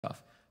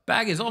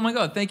Baggers, oh my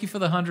God, thank you for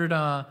the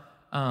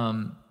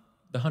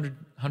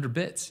 100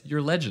 bits. You're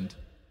a legend.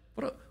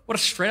 What a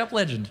straight up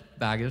legend,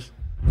 Baggers.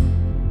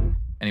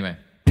 Anyway.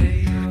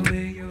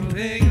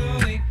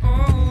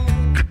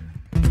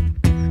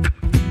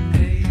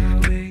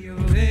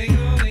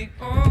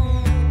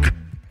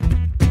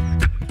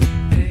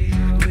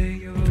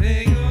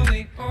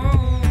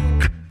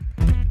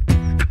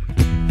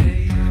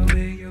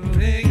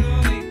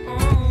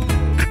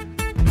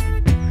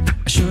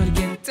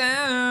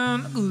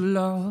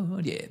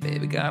 Yeah,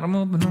 baby, got 'em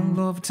open all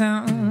over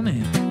town.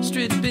 And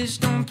street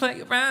bitch don't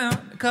play around.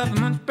 A couple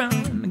months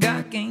brown,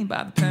 got game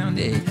by the pound.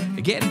 Yeah,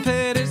 getting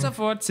paid is a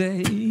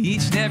forte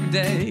each and every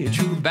day. A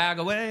true bag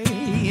away,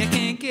 I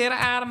can't get her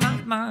out of my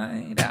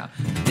mind. I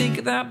think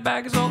of that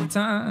baggers all the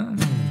time.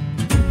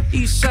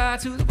 East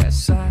side to the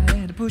west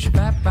side, to push it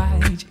back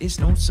right, it's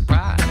no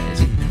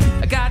surprise.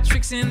 I got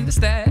tricks in the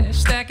stash,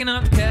 stacking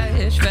up the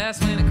cash,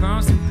 fast when it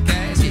comes to the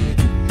gas. Yeah,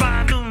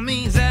 by no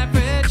means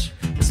average.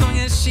 As long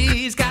as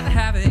she's got to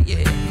have it,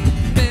 yeah.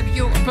 Baby,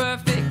 you're a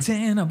perfect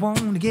 10. I want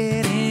to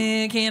get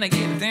in. Can I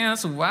get it down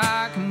so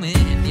I can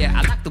win? Yeah,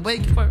 I like the way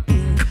you work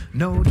it.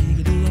 No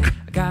diggity, yeah.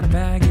 I gotta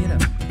bag it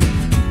up.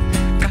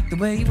 I like the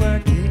way you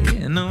work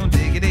it. No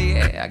diggity,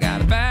 yeah. I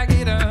gotta bag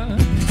it up.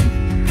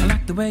 I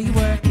like the way you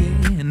work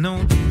it.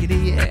 No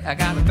diggity, yeah. I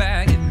gotta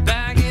bag it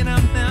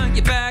up now.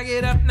 You bag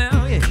it up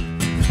now, yeah.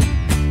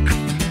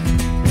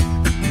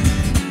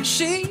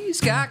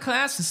 She's got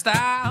class and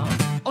style.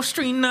 Oh,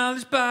 street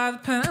knowledge by the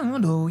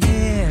pound. Oh,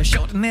 yeah,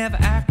 sure to never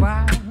act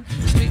wild.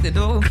 Straight the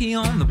door key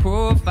on the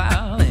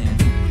profile.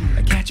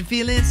 And catch your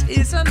feelings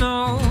is a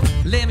no.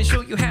 Let me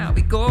show you how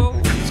it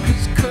goes.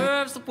 Cause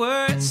curves the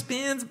word,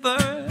 spins the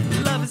verb.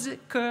 Love is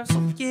it curves.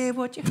 Oh, yeah,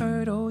 what you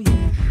heard. Oh,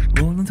 yeah.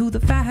 Rolling through the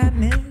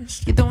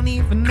fatness. You don't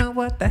even know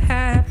what the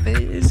half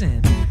is.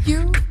 And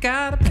you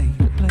gotta pay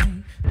to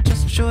play.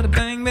 Just be sure to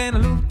bang, man,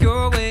 and look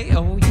your way.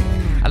 Oh, yeah.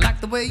 I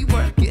like the way you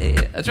work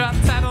it. I drop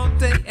tight all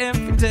day,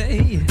 every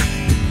day.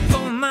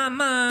 For my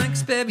mind,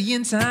 cause baby,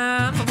 in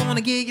time, I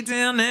wanna get you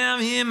down now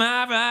in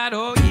my ride.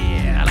 Oh,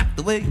 yeah, I like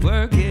the way you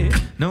work it.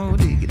 No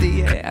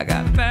diggity, yeah, I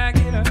gotta bag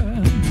it up.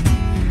 I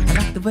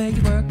like the way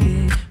you work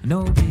it.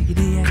 No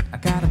diggity, yeah, I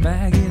gotta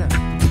bag it up.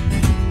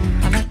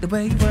 I like the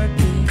way you work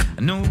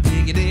it. No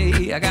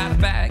diggity, I gotta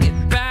bag it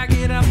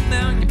up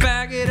now. You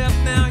bag it up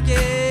now,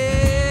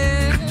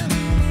 yeah.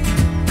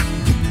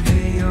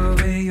 Hey, yo,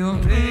 hey, yo,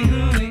 hey,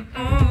 yo.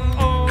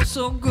 Oh,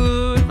 so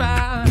good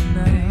right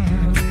now.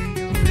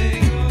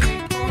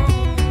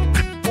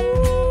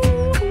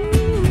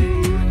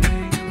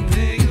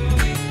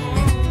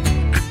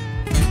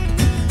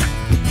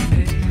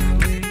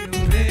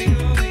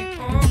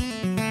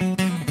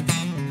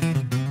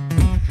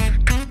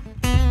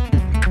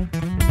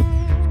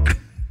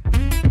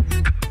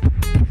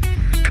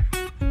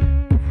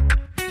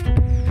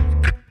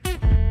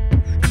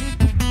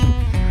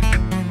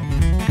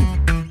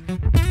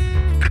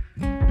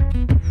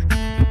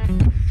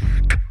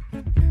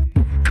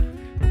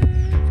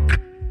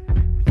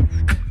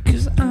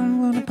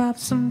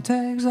 Some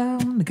tags, I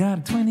only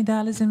got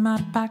 $20 in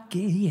my pocket,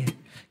 yeah.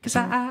 Cause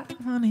I'm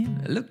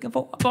running, looking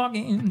for a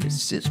bargain.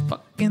 This is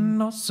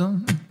fucking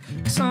awesome.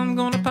 Cause I'm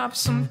gonna pop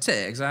some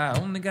tags. I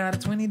only got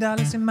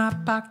 $20 in my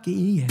pocket,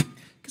 yeah.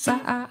 Cause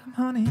I'm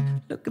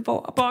hunting, looking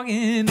for a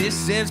bargain.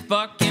 This is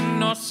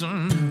fucking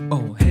awesome.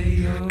 Oh, hey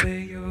yo,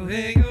 hey yo,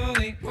 hey yo,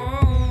 hey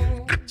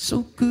oh.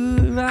 So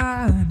good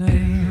right now.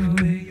 Hey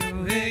yo, hey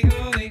yo, hey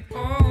yo, hey oh.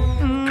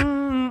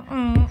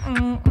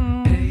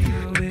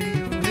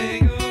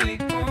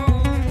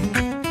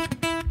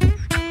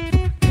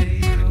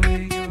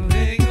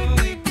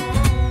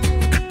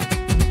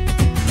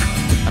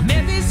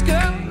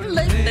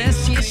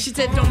 She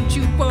said, don't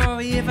you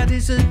worry if I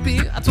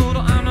disappear. I told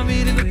her I'm not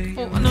really looking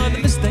for another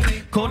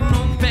mistake. Caught an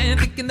old man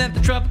thinking that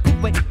the trouble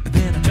could wait. But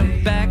then I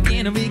jumped back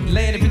in a week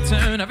later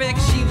return. I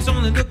reckon she was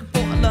only looking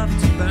for a love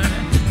to burn.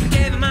 I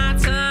gave her my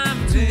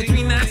time, 2 or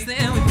 3 nights,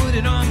 then we put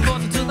it on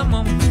pause until the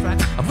moment was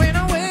right. I went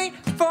away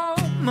for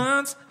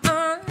months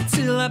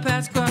until I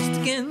passed across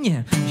again,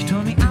 yeah. She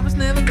told me I was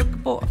never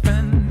looking for a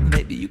friend.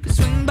 Maybe you could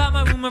swing by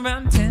my room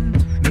around 10.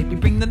 Maybe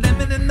bring the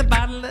lemon and the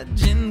bottle of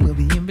gin. We'll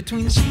be in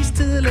between the sheets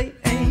till 8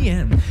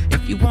 a.m.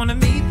 If you wanna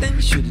meet, then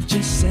you should've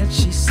just said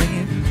she's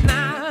saying,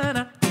 nah,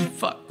 nah, don't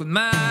fuck with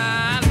my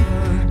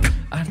love.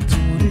 I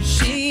told her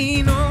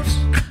she knows.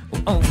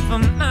 Oh,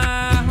 from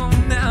my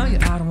home now,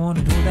 yeah, I don't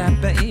wanna do that,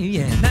 baby.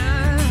 Yeah,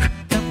 nah,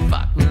 don't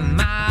fuck with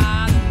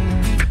my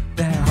love.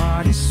 That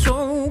heart is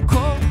so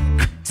cold.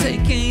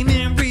 Take aim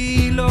and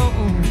reload.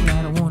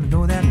 I don't wanna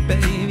know that,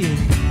 baby. Yeah.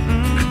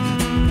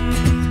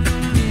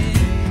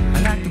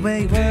 I like the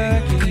way you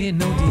work it,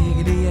 no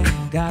diggity, yeah.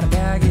 Gotta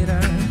bag it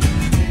up.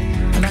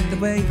 I like the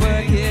way you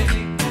work it.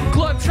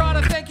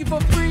 Globetrotter, thank you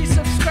for free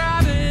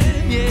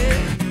subscribing, yeah.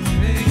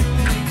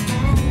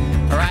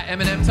 All right,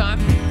 Eminem time.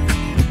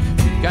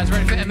 You guys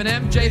ready for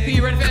Eminem? JP,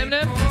 you ready for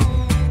Eminem?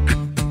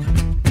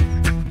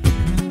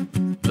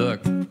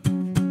 Look,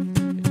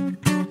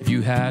 if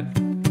you had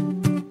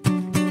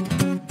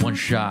one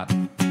shot to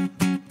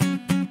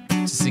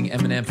sing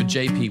Eminem for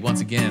JP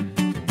once again,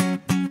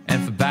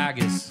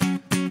 Baggers,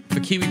 for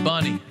Kiwi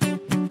Bunny,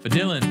 for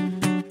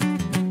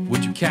Dylan.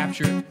 Would you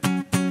capture it?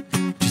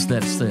 Just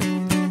let it slip.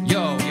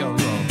 Yo, yo,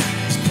 yo.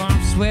 His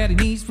palms sweaty,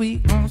 knees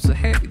weak, arms so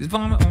heavy. There's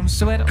vomit on the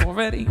sweater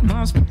already.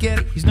 Mom's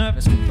spaghetti, he's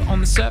nervous, but on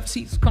the surface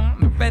he's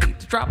calm and ready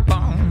to drop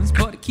bombs.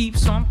 But he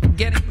keeps on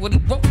forgetting what he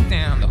wrote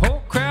down. The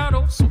whole crowd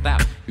all sold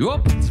out. He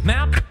opens his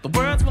mouth, but the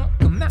words won't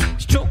come out.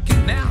 He's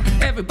choking now,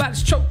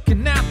 everybody's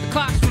choking out. The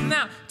clock's run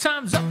out,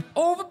 time's up,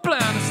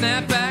 overblown. And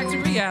snap back to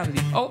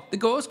reality. Oh, there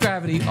goes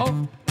gravity.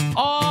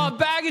 Oh,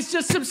 Baggers,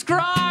 just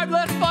subscribe.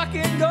 Let's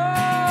fucking go.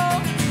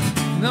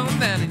 No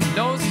matter, he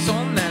knows his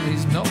own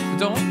matters. No, it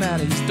don't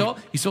matter.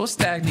 He's so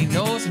stagnant. He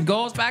knows and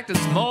goes back to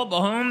this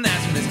mobile home.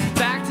 That's when it's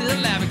back to the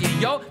lab again.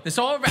 Yo, this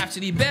whole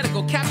rhapsody. You better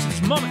go capture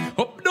this moment.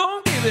 Hope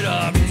don't give it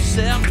up.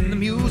 Yourself in the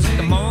music,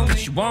 the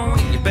moment you want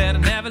it. You better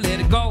never let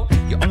it go.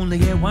 You only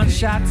get one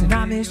shot, and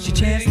I missed your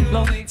chance to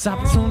blow. This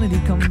opportunity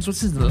comes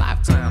once in a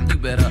lifetime. You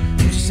better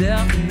put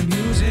yourself in the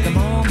music, the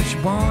moment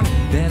you want it.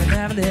 You better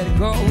never let it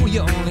go.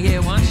 You only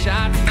get one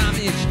shot, and I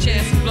missed your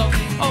chance to blow.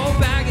 Oh,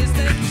 Baggers,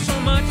 thank you so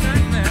much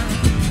right now.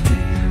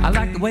 I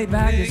like the way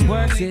Baggers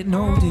works it,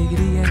 no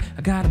diggity, yeah.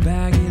 I gotta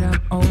bag it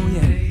up, oh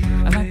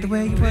yeah. I like the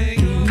way you work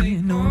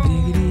it, no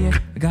diggity, yeah.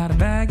 I gotta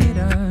bag it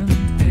up.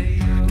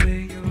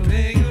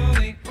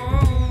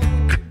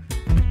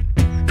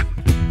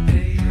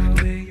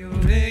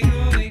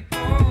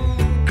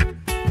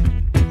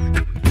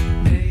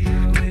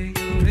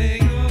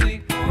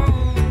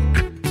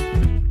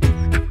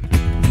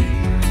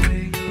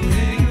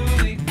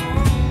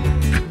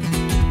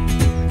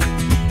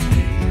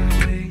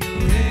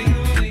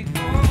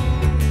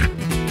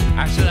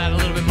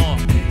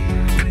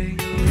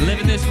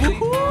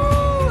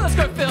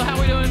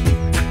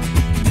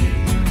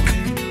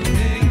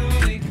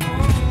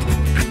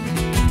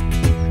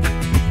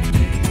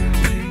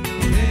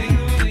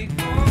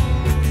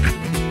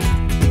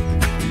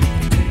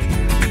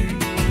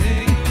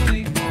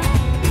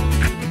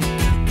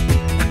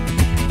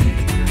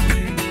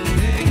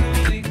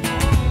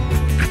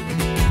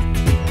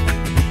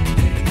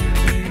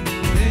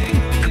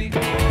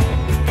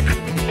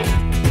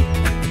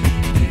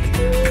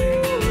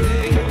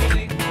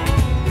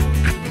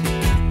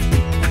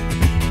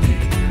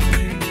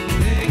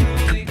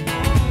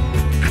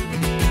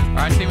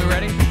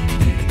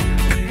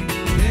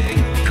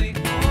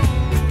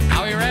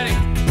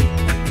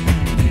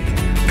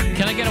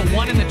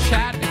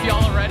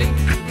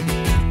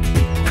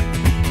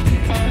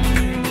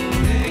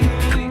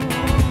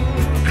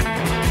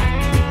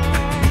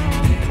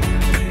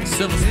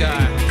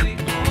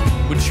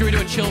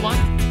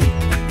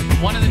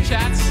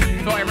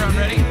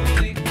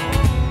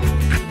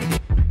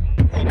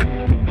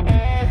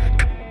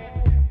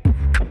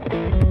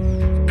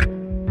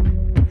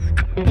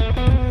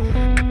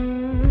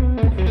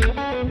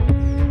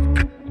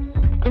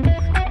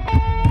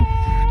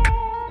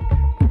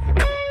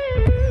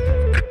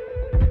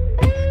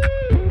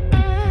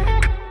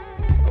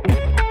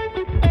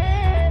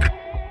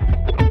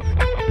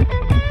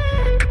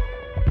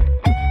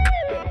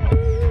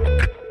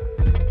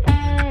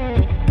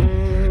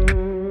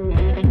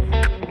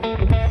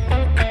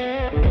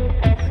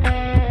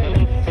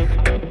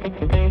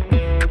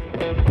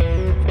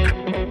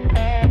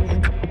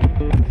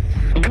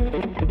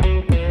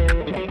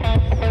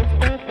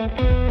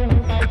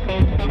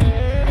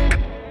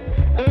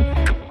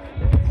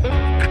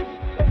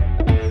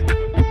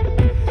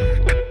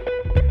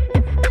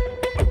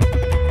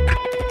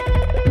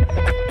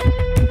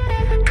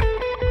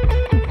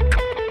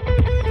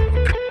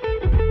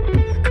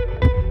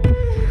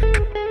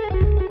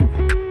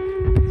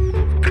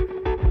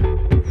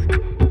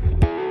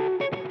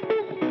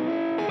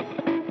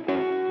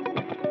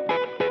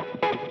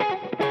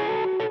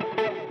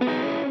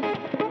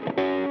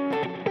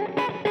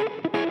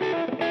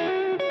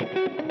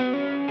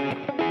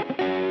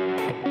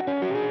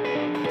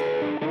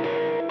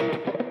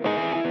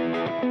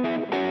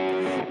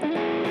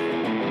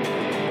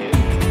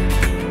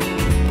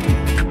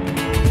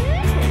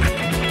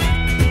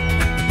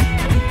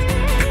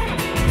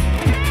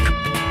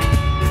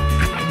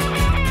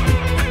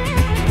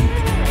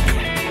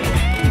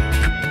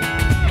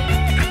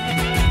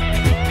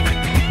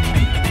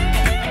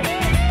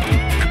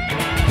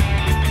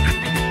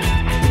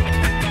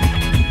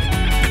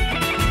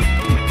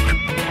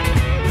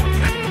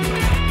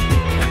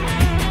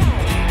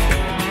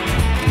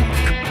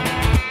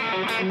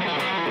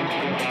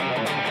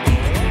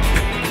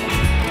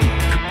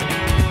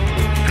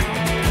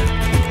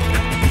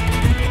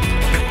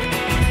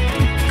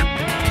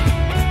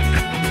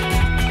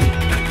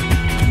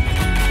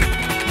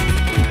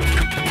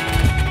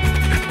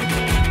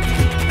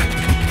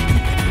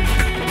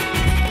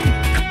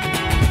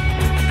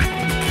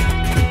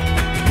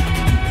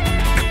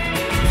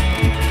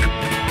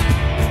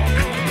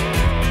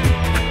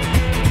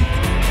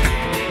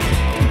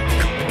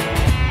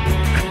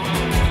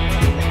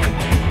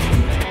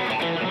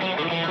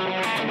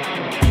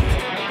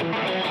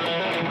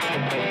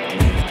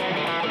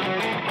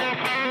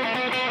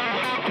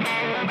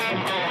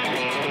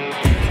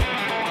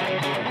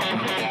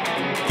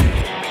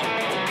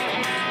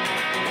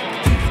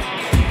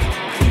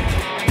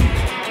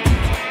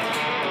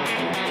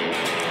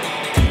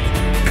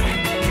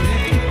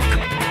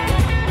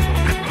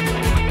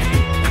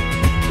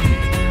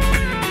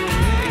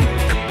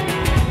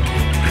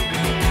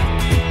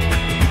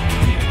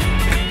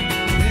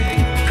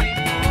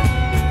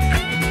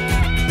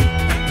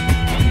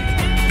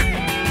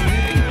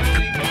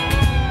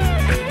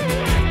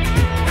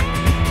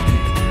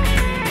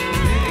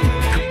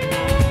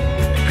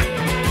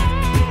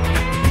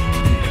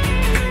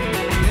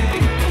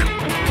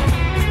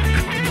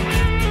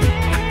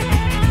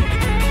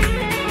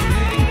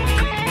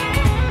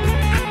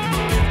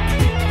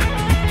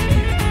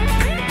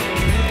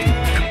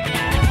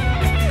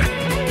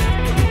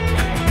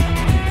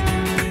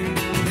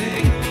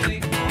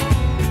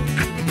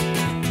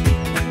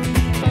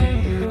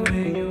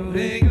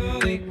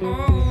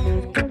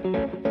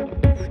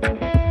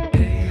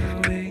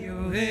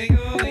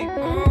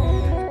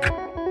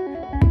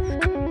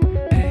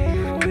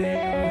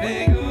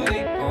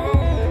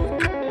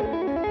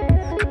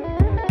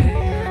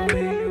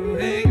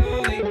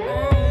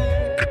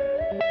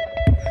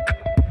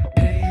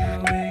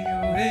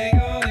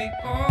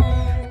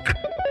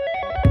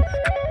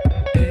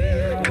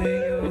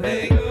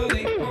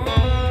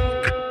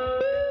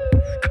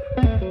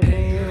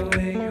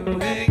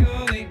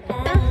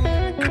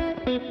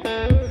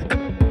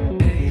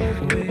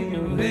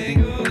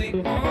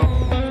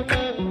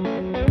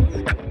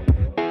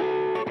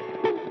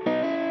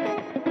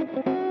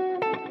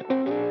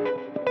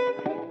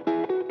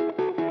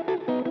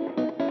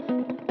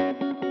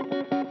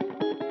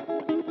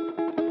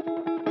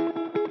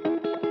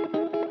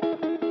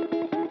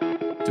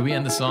 Do we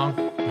end the song?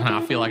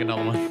 I feel like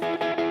another one.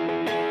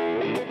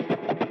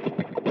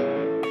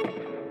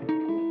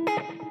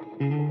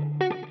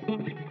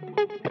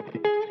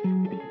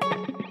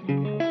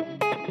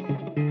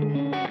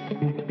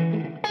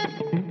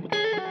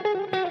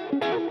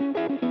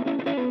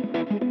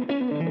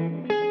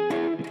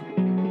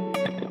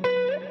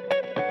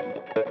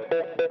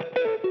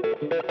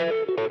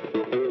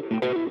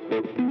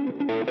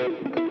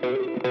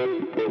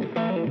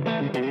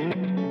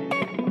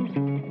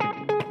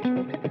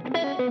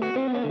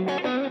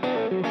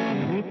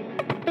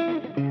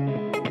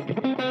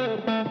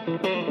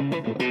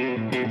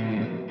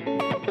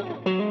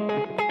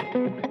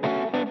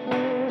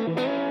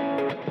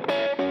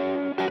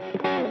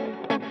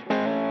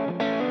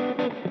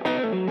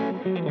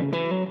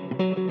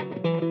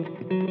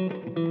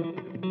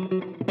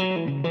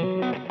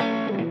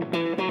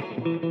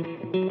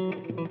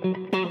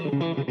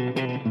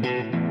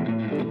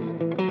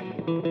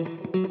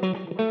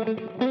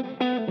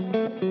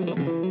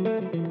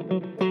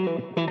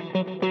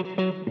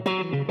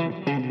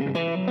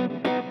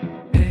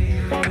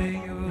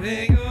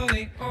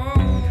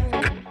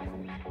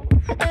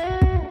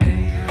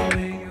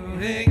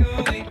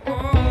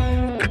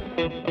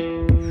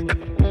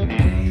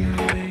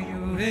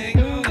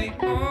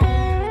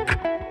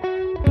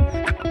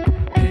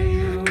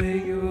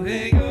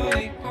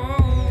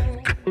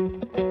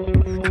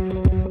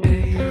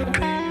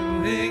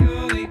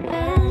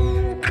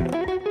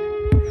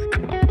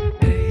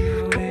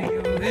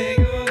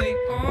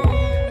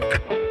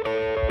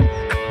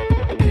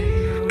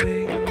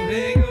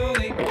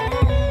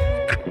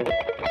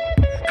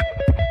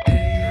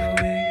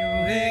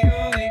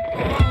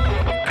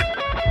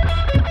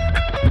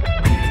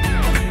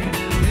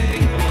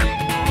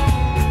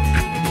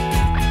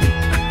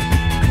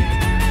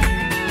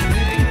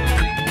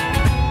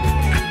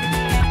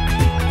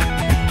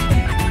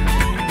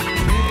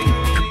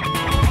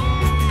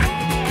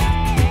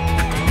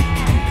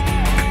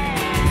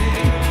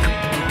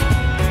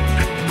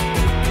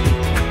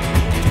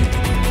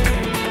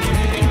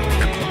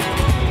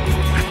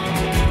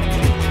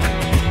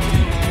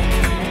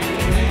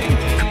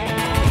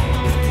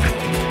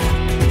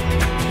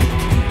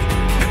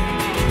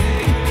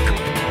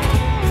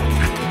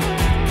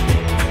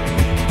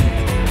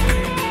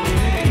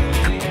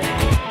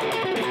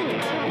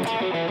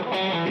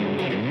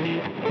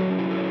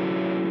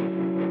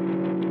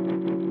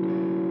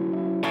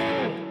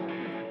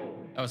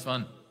 That was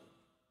fun.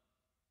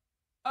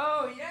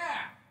 Oh, yeah.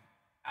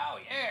 Oh,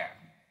 yeah.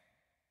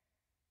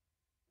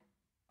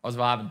 I was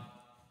vibing.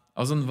 I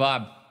was on the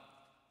vibe.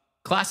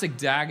 Classic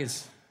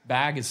Daggers.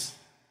 Baggers.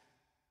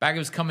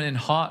 Baggers coming in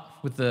hot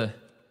with the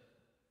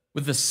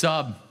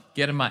sub,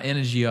 getting my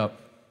energy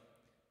up.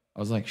 I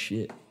was like,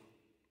 shit.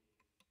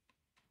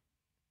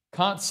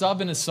 Can't sub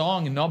in a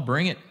song and not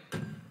bring it.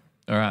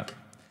 All right.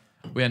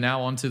 We are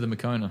now on to the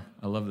Makona.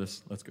 I love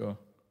this. Let's go.